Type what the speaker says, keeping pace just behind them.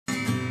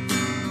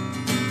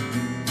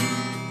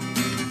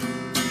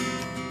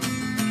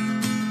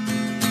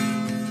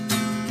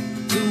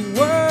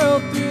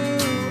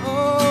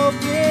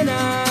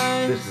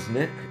This is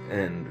Nick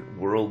and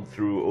World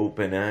Through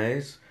Open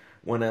Eyes.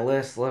 When I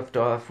last left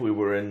off, we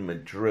were in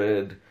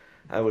Madrid.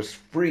 I was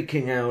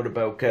freaking out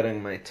about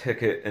getting my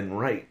ticket, and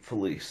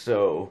rightfully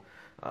so.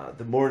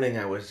 The morning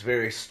I was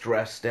very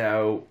stressed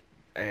out.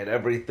 I had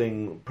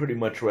everything pretty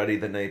much ready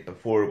the night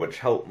before, which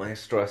helped my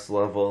stress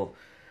level.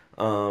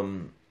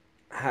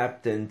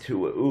 Hopped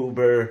into an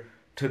Uber,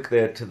 took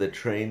that to the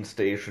train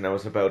station. I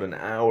was about an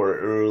hour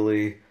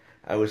early.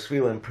 I was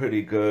feeling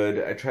pretty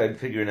good. I tried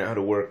figuring out how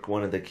to work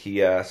one of the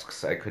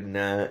kiosks. I could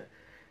not.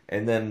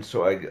 And then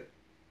so I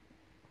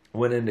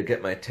went in to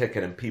get my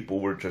ticket, and people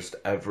were just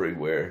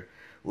everywhere.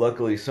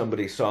 Luckily,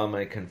 somebody saw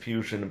my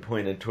confusion and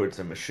pointed towards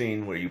a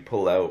machine where you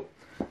pull out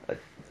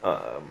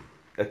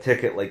a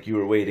ticket like you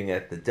were waiting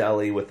at the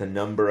deli with a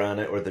number on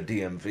it, or the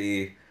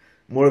DMV.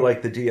 More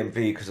like the DMV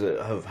because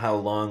of how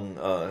long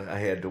I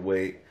had to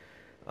wait.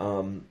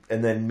 And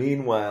then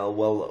meanwhile,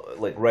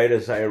 like right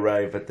as I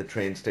arrive at the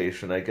train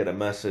station, I get a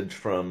message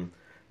from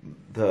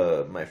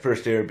my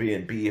first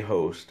Airbnb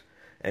host,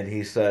 and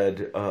he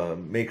said,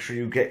 "Make sure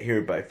you get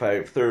here by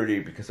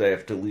 5:30 because I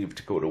have to leave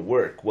to go to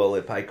work." Well,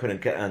 if I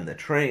couldn't get on the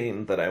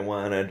train that I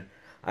wanted,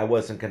 I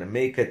wasn't going to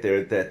make it there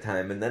at that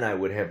time, and then I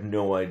would have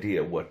no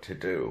idea what to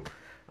do.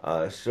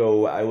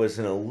 So I was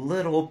in a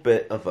little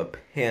bit of a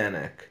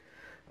panic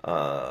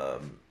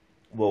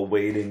while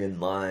waiting in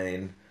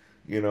line.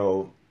 You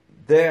know,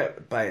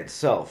 that by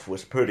itself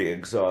was pretty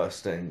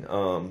exhausting.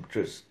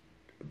 Just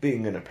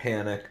being in a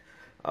panic.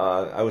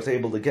 I was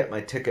able to get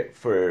my ticket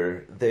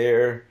for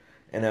there,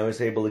 and I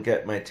was able to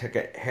get my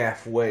ticket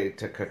halfway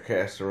to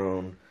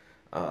Carcassonne,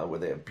 where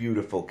they have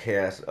beautiful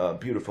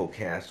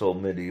castle,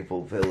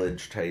 medieval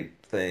village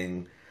type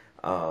thing.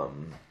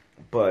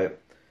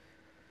 But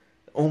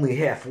only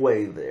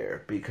halfway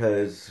there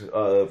because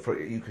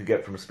you could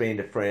get from Spain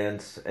to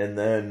France, and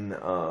then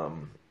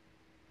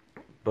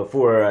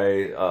before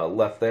I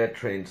left that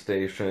train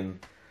station,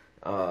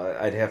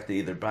 I'd have to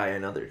either buy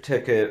another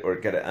ticket or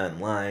get it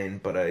online,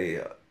 but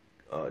I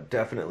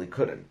definitely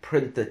couldn't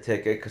print the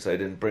ticket because I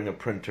didn't bring a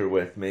printer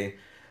with me.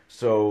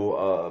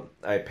 So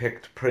I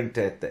picked print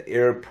at the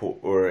airport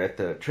or at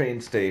the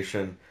train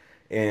station,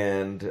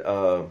 and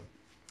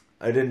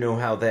I didn't know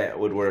how that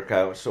would work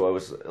out, so I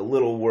was a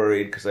little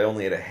worried because I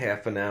only had a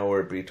half an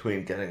hour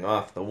between getting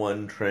off the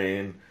one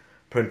train,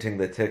 printing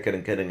the ticket,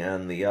 and getting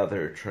on the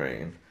other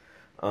train.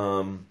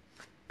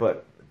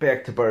 But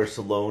back to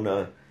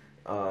Barcelona,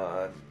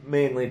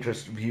 mainly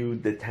just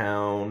viewed the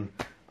town.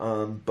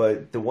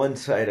 But the one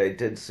side I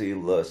did see,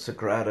 La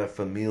Sagrada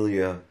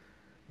Familia,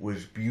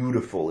 was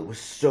beautiful. It was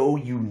so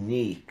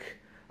unique.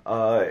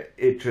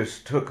 It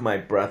just took my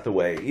breath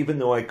away. Even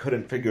though I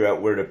couldn't figure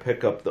out where to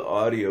pick up the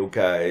audio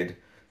guide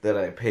that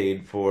I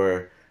paid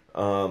for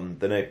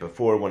the night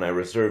before when I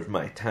reserved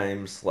my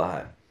time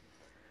slot,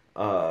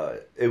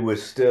 it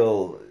was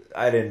still,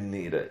 I didn't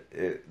need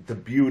it. The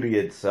beauty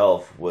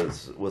itself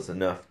was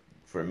enough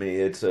for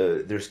me.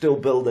 They're still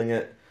building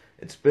it.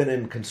 It's been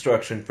in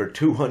construction for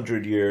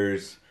 200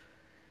 years.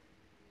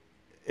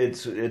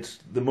 It's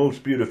the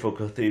most beautiful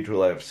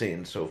cathedral I've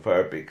seen so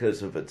far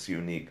because of its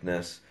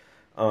uniqueness.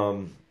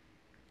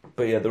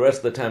 But yeah, the rest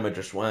of the time I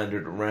just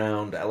wandered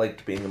around. I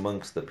liked being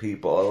amongst the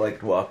people. I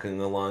liked walking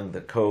along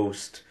the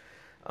coast.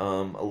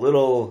 A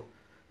little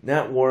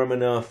not warm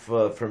enough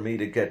for me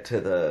to get to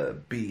the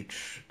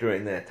beach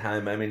during that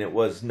time. I mean, it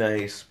was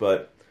nice,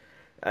 but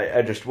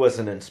I just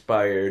wasn't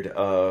inspired.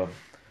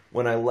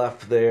 When I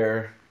left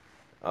there,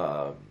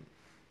 uh,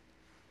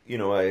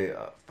 I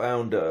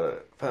found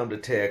a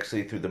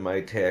taxi through the My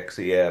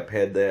Taxi app,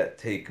 had that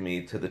take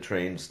me to the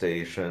train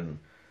station,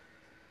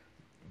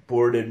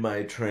 boarded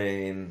my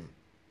train,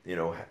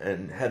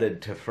 and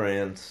headed to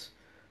France.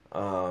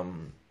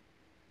 And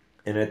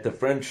at the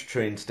French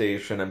train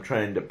station, I'm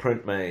trying to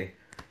print my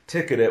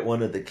ticket at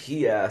one of the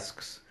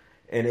kiosks,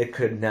 and it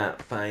could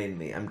not find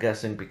me. I'm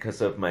guessing because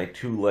of my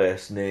two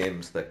last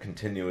names that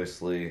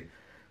continuously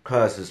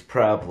causes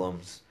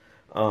problems.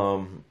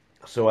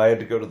 So I had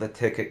to go to the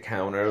ticket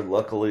counter.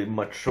 Luckily,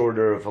 much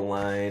shorter of a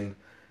line.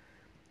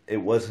 It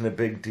wasn't a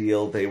big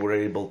deal. They were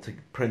able to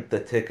print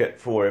the ticket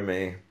for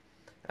me.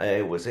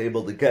 I was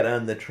able to get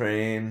on the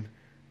train,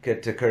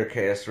 get to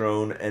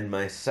Carcassonne, and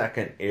my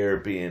second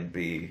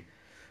Airbnb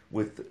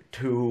with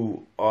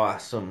two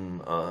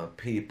awesome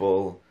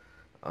people,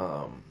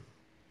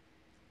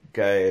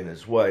 guy and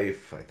his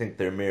wife. I think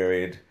they're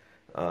married,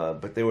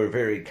 but they were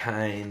very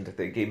kind.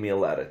 They gave me a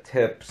lot of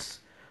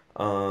tips.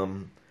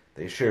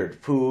 They shared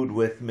food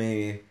with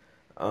me.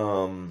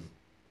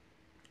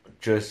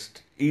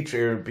 Just each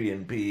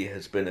Airbnb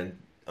has been an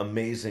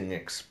amazing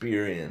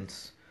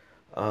experience.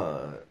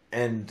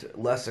 And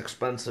less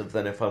expensive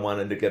than if I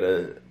wanted to get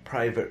a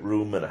private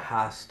room at a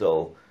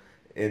hostel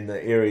in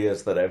the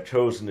areas that I've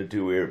chosen to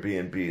do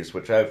Airbnbs,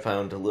 which I've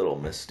found a little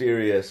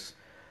mysterious.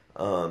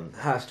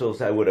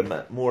 Hostels, I would have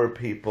met more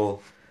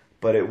people,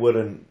 but it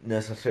wouldn't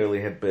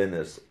necessarily have been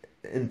as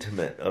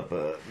intimate of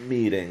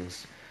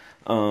meetings.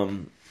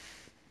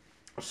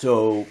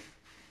 So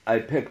I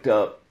picked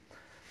up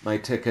my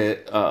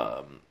ticket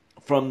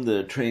from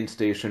the train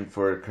station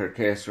for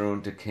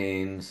Carcassonne to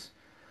Cairns.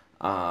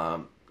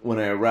 when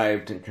I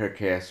arrived in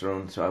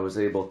Carcassonne, so I was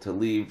able to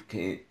leave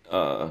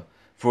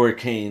for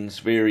Canes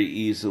very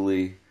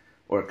easily,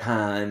 or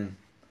Cannes.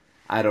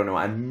 I don't know.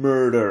 I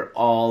murder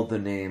all the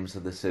names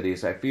of the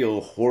cities. I feel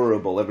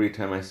horrible every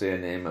time I say a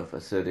name of a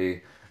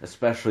city,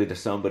 especially to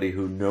somebody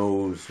who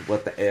knows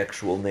what the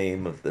actual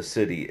name of the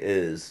city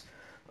is.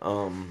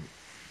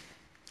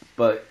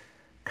 But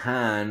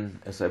Cannes,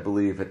 as I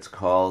believe it's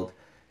called,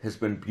 has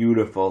been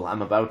beautiful.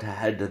 I'm about to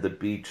head to the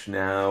beach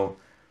now,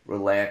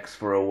 relax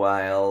for a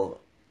while.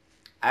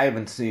 I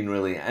haven't seen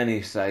really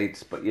any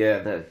sights, but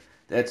yeah,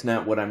 that's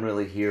not what I'm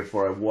really here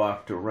for. I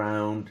walked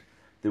around.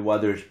 The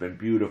weather's been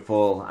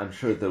beautiful. I'm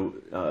sure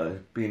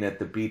being at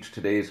the beach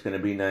today is going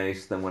to be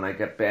nice. Then when I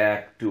get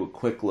back, do a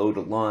quick load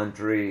of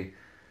laundry,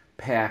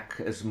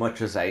 pack as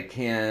much as I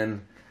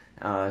can,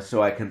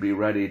 so I can be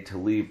ready to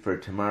leave for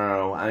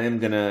tomorrow. I'm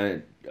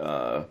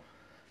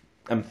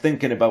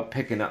thinking about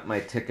picking up my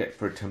ticket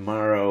for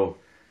tomorrow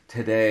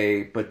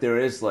today, but there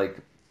is like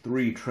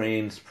 3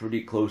 trains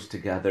pretty close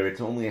together. It's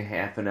only a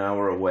half an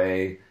hour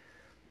away.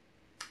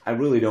 I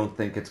really don't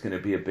think it's going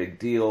to be a big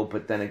deal,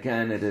 but then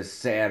again, it is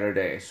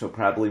Saturday, so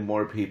probably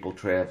more people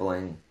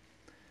traveling.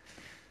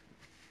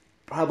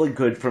 Probably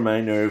good for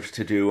my nerves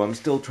to do. I'm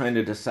still trying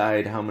to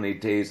decide how many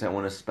days I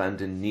want to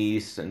spend in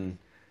Nice and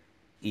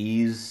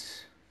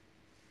Ease.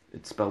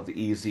 It's spelled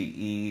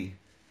Easy,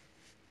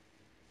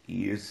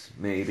 Ease,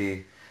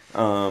 maybe.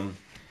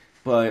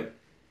 But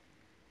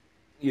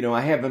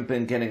I haven't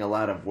been getting a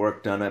lot of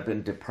work done. I've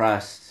been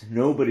depressed.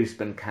 Nobody's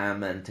been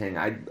commenting.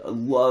 I'd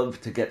love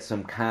to get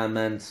some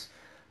comments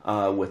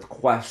with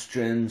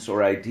questions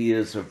or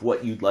ideas of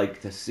what you'd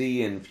like to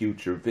see in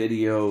future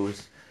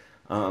videos.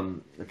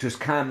 Just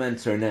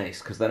comments are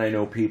nice, because then I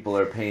know people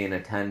are paying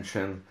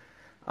attention.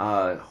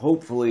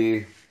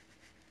 Hopefully,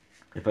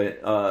 if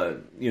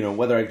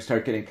whether I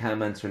start getting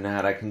comments or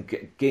not, I can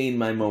gain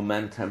my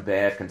momentum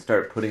back and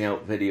start putting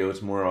out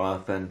videos more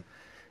often.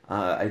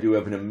 I do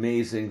have an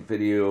amazing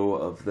video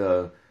of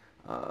the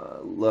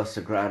La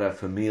Sagrada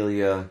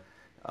Familia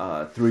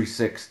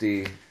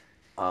 360,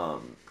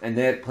 and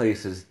that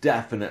place is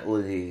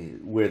definitely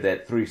where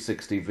that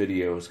 360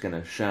 video is going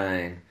to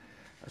shine.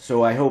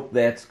 So I hope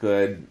that's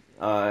good.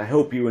 I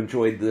hope you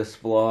enjoyed this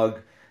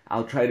vlog.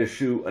 I'll try to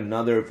shoot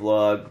another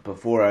vlog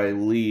before I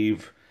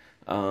leave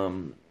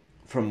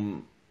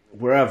from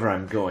wherever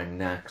I'm going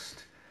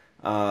next.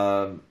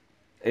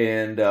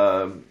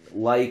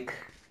 Like,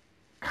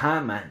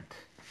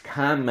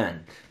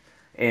 comment,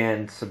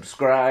 and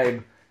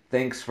subscribe.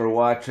 Thanks for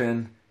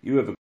watching. You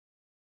have a